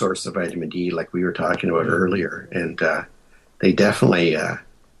great source of vitamin D, like we were talking about earlier, and they definitely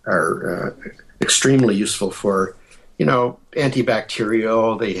are extremely useful for,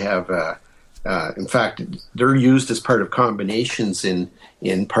 antibacterial. They have, in fact, they're used as part of combinations in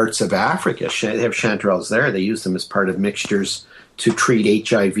parts of Africa. They have chanterelles there. They use them as part of mixtures to treat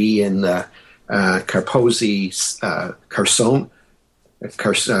HIV and the Kaposi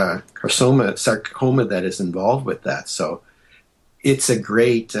sarcoma that is involved with that. So it's a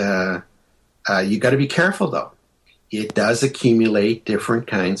great, you got to be careful though. It does accumulate different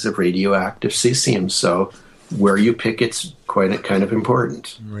kinds of radioactive cesium. So where you pick it's quite kind of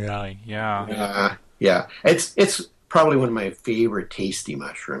important. Really? Yeah. Yeah. It's probably one of my favorite tasty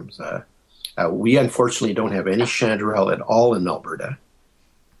mushrooms. We unfortunately don't have any chanterelle at all in Alberta.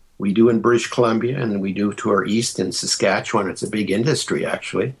 We do in British Columbia, and we do to our east in Saskatchewan. It's a big industry,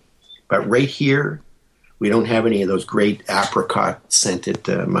 actually. But right here, we don't have any of those great apricot-scented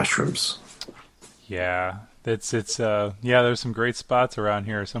mushrooms. Yeah. It's yeah, there's some great spots around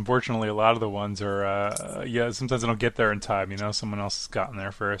here. So unfortunately, a lot of the ones are yeah, sometimes I don't get there in time. Someone else has gotten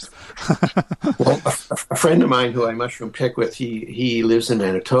there first. Well, a friend of mine who I mushroom pick with, he lives in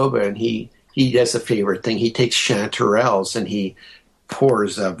Manitoba, and he does a favorite thing. He takes chanterelles and he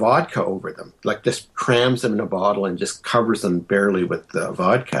pours vodka over them, like just crams them in a bottle and just covers them barely with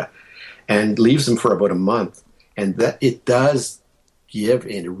vodka, and leaves them for about a month. And that it does give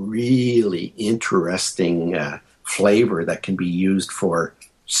a really interesting flavor that can be used for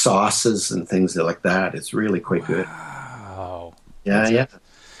sauces and things like that. It's really quite good. Wow. Yeah, yeah.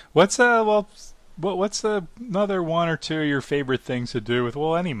 What's what's another one or two of your favorite things to do with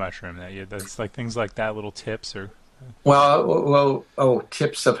any mushroom that's like things like that, little tips or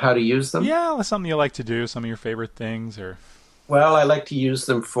tips of how to use them? yeah, something you like to do, some of your favorite things or Well, I like to use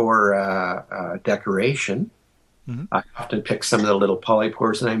them for decoration. mm-hmm. I often pick some of the little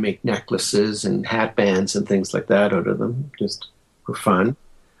polypores and I make necklaces and hat bands and things like that out of them, just for fun.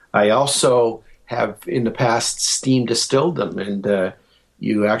 I also have in the past steam distilled them, and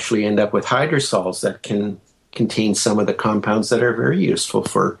you actually end up with hydrosols that can contain some of the compounds that are very useful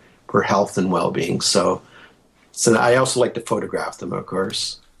for health and well-being. So I also like to photograph them, of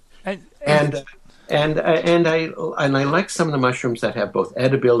course. And I like some of the mushrooms that have both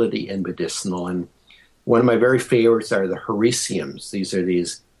edibility and medicinal. And one of my very favorites are the hericiums. These are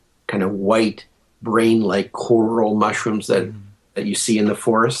these kind of white, brain-like coral mushrooms that you see in the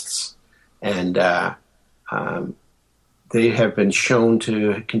forests. And they have been shown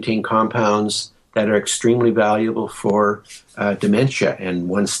to contain compounds that are extremely valuable for dementia. And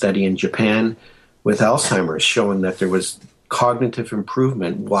one study in Japan with Alzheimer's showing that there was cognitive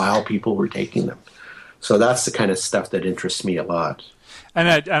improvement while people were taking them. So that's the kind of stuff that interests me a lot. And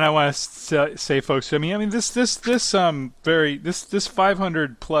I want to say, folks, I mean, this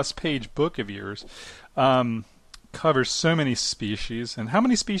 500 plus page book of yours covers so many species. And how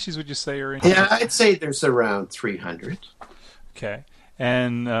many species would you say are in here? Yeah, I'd say there's around 300. Okay,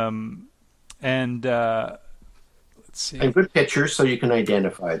 and let's see. And good pictures, so you can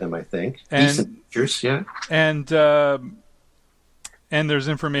identify them. I think decent pictures, yeah. And there's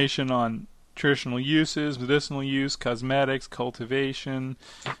information on traditional uses, medicinal use, cosmetics, cultivation,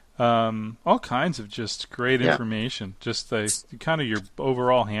 all kinds of just great information. Just kind of your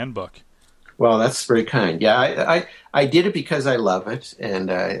overall handbook. Well, that's very kind. Yeah, I did it because I love it,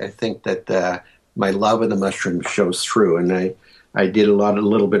 and I think that my love of the mushroom shows through. And I did a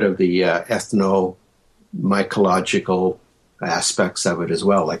little bit of the ethnomycological aspects of it as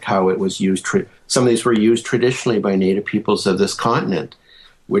well, like how it was used. Some of these were used traditionally by native peoples of this continent,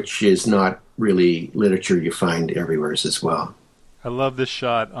 which is not really literature you find everywhere as well. I love this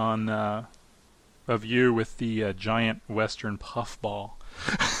shot on of you with the giant Western puffball.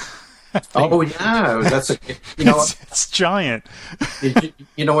 Oh yeah, that's it's giant.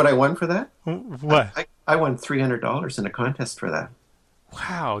 You know what I won for that? What? I won $300 in a contest for that.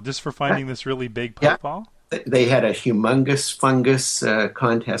 Wow! Just for finding this really big puffball? They had a humongous fungus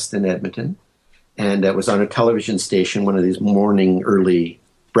contest in Edmonton, and it was on a television station, one of these morning early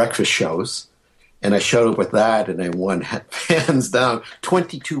breakfast shows. And I showed up with that, and I won hands down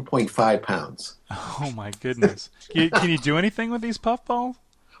 22.5 pounds. Oh my goodness! Can you do anything with these puffballs?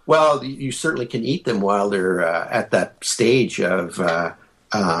 Well, you certainly can eat them while they're at that stage of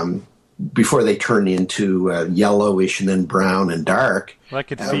before they turn into yellowish and then brown and dark. Well, I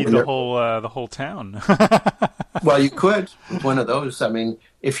could feed the whole town. Well, you could with one of those. I mean,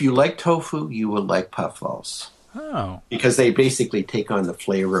 if you like tofu, you will like puffballs. Oh, because they basically take on the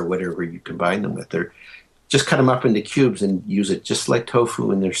flavor of whatever you combine them with. They're just cut them up into cubes and use it just like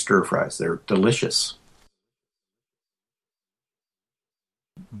tofu in their stir fries. They're delicious.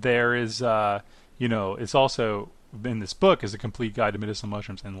 There is, it's also in this book is a complete guide to medicinal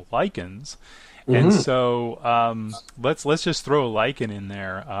mushrooms and lichens, and so let's just throw a lichen in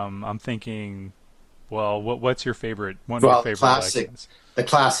there. I'm thinking, well, what's your favorite? One of your favorite lichens? The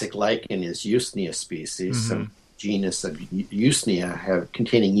classic lichen is Usnea species. Some genus of Usnea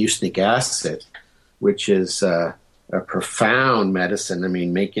containing usnic acid, which is a profound medicine. I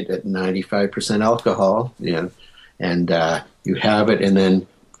mean, make it at 95% alcohol, and you have it, and then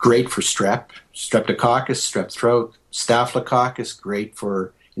great for streptococcus, strep throat, staphylococcus, great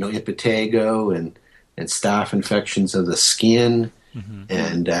for impetigo and staph infections of the skin,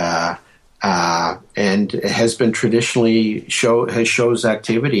 and it has been traditionally shows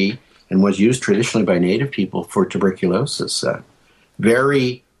activity and was used traditionally by native people for tuberculosis.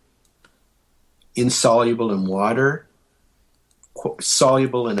 Very insoluble in water,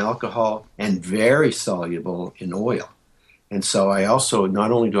 soluble in alcohol, and very soluble in oil. And so I also,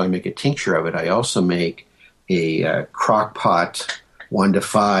 not only do I make a tincture of it, I also make a crock pot, 1 to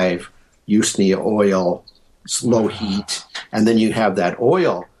 5, Usnea oil, low heat, and then you have that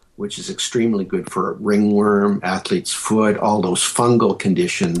oil, which is extremely good for ringworm, athlete's foot, all those fungal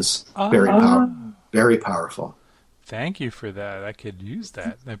conditions. Very powerful. Thank you for that. I could use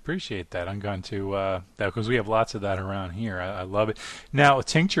that. I appreciate that. I'm going to that because we have lots of that around here. I love it. Now,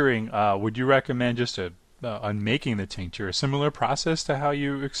 tincturing. Would you recommend just on making the tincture a similar process to how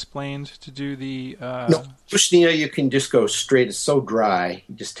you explained to do the? No, Usnea you can just go straight. It's so dry.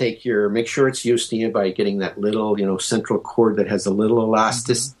 You just make sure it's Usnea by getting that little central cord that has a little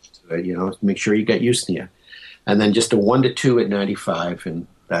elasticity. Make sure you get Usnea, and then just a 1 to 2 at 95, and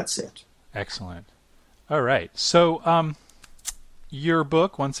that's it. Excellent. All right. So, your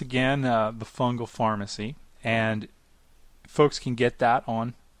book, once again, The Fungal Pharmacy, and folks can get that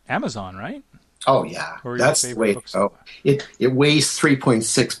on Amazon, right? Oh, yeah. That's the way to go. It weighs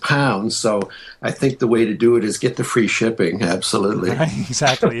 3.6 pounds, so I think the way to do it is get the free shipping. Absolutely. Right,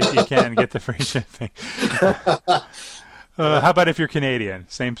 exactly. If you can, get the free shipping. How about if you're Canadian?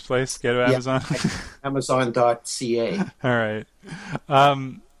 Same place? Go to Amazon? Yeah, Amazon.ca. All right.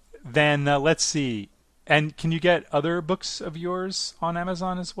 Then let's see. And can you get other books of yours on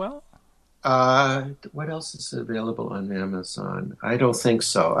Amazon as well? What else is available on Amazon? I don't think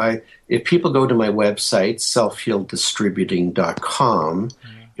so. If people go to my website, selfhealdistributing.com,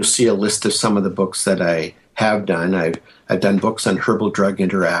 you'll see a list of some of the books that I have done. I've done books on herbal drug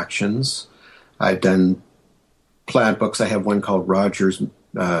interactions. I've done plant books. I have one called Roger's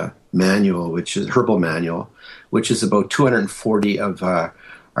Manual, which is Herbal Manual, which is about 240 of our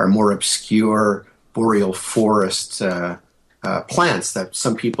more obscure boreal forest plants that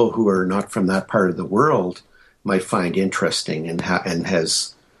some people who are not from that part of the world might find interesting, and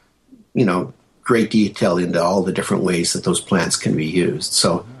has great detail into all the different ways that those plants can be used.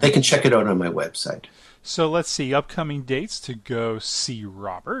 So they can check it out on my website. So let's see upcoming dates to go see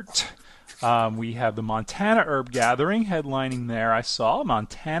Robert. We have the Montana Herb Gathering headlining there. I saw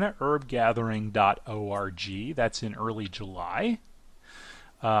montanaherbgathering.org. That's in early July.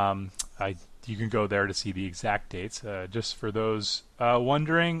 You can go there to see the exact dates. Just for those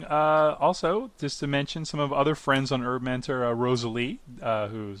wondering, also just to mention some of other friends on Herb Mentor, Rosalie,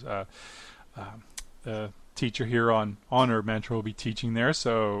 who's a teacher here on Herb Mentor, will be teaching there.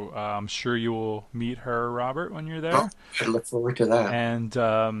 So I'm sure you will meet her, Robert, when you're there. Oh, I look forward to that. And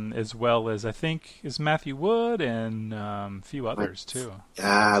as well as I think is Matthew Wood and a few others too.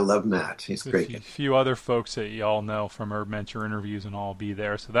 Yeah, I love Matt. He's great. A few other folks that you all know from Herb Mentor interviews and all will be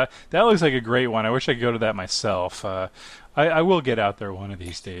there. So that looks like a great one. I wish I could go to that myself. I will get out there one of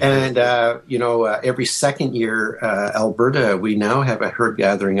these days. And every second year, Alberta, we now have a herb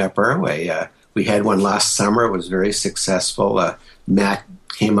gathering up our way. We had one last summer. It was very successful. Matt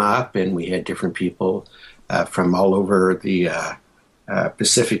came up, and we had different people from all over the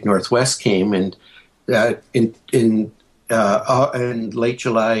Pacific Northwest came. And in late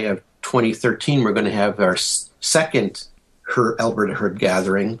July of 2013, we're going to have our second Alberta Herb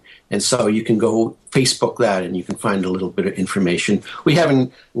Gathering. And so you can go Facebook that, and you can find a little bit of information. We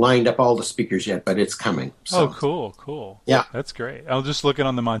haven't lined up all the speakers yet, but it's coming. So. Oh, cool. Yeah. That's great. I'll just look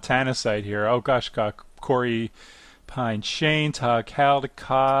on the Montana site here. Oh, gosh, got Corey Pine Shane, Todd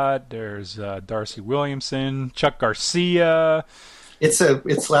Caldecott. There's Darcy Williamson, Chuck Garcia. It's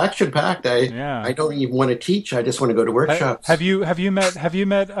action-packed. I don't even want to teach. I just want to go to workshops. Have you met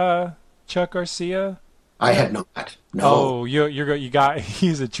Chuck Garcia? I have not. No. Oh,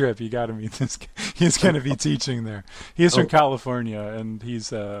 he's a trip. You got to meet this guy. He's going to be teaching there. He's from California, and he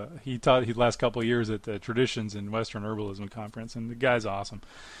taught the last couple of years at the Traditions in Western Herbalism Conference, and the guy's awesome.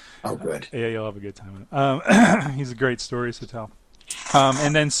 Oh, good. Yeah, you'll have a good time with him. He's a great stories to tell.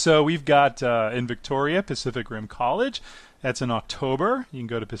 And then so we've got in Victoria, Pacific Rim College. That's in October. You can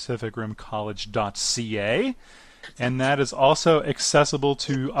go to pacificrimcollege.ca. And that is also accessible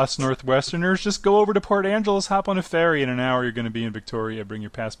to us Northwesterners. Just go over to Port Angeles, hop on a ferry. In an hour, you're going to be in Victoria. Bring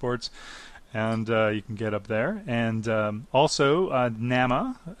your passports, and you can get up there. And also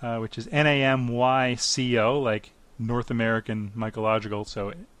NAMA, which is NAMYCO, like North American Mycological,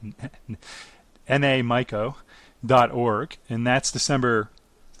 so NAMyco.org. And that's December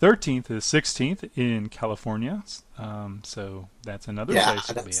 13th to the 16th in California. So that's another place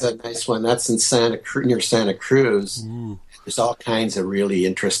to be. Yeah, that's a nice one. That's in near Santa Cruz. Ooh. There's all kinds of really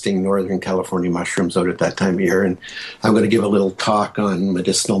interesting Northern California mushrooms out at that time of year, and I'm going to give a little talk on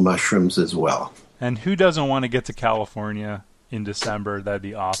medicinal mushrooms as well. And who doesn't want to get to California in December? That'd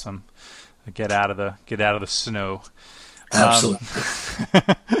be awesome. Get out of the snow. Absolutely.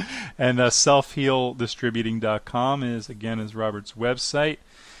 And selfhealdistributing.com is Robert's website.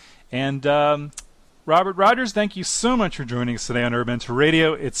 And Robert Rogers, thank you so much for joining us today on Herb Mentor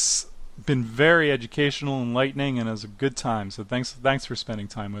Radio. It's been very educational, enlightening, and it was a good time. So thanks for spending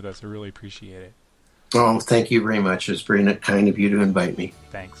time with us. I really appreciate it. Oh, thank you very much. It's very kind of you to invite me.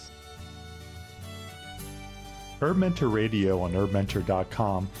 Thanks. Herb Mentor Radio on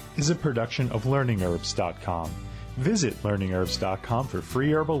herbmentor.com is a production of learningherbs.com. Visit learningherbs.com for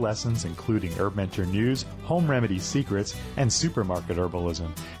free herbal lessons including Herb Mentor news, home remedy secrets, and supermarket herbalism.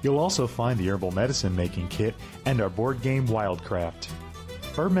 You'll also find the herbal medicine making kit and our board game Wildcraft.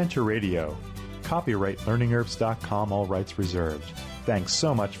 Herb Mentor Radio. Copyright learningherbs.com, all rights reserved. Thanks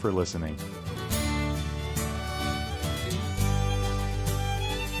so much for listening.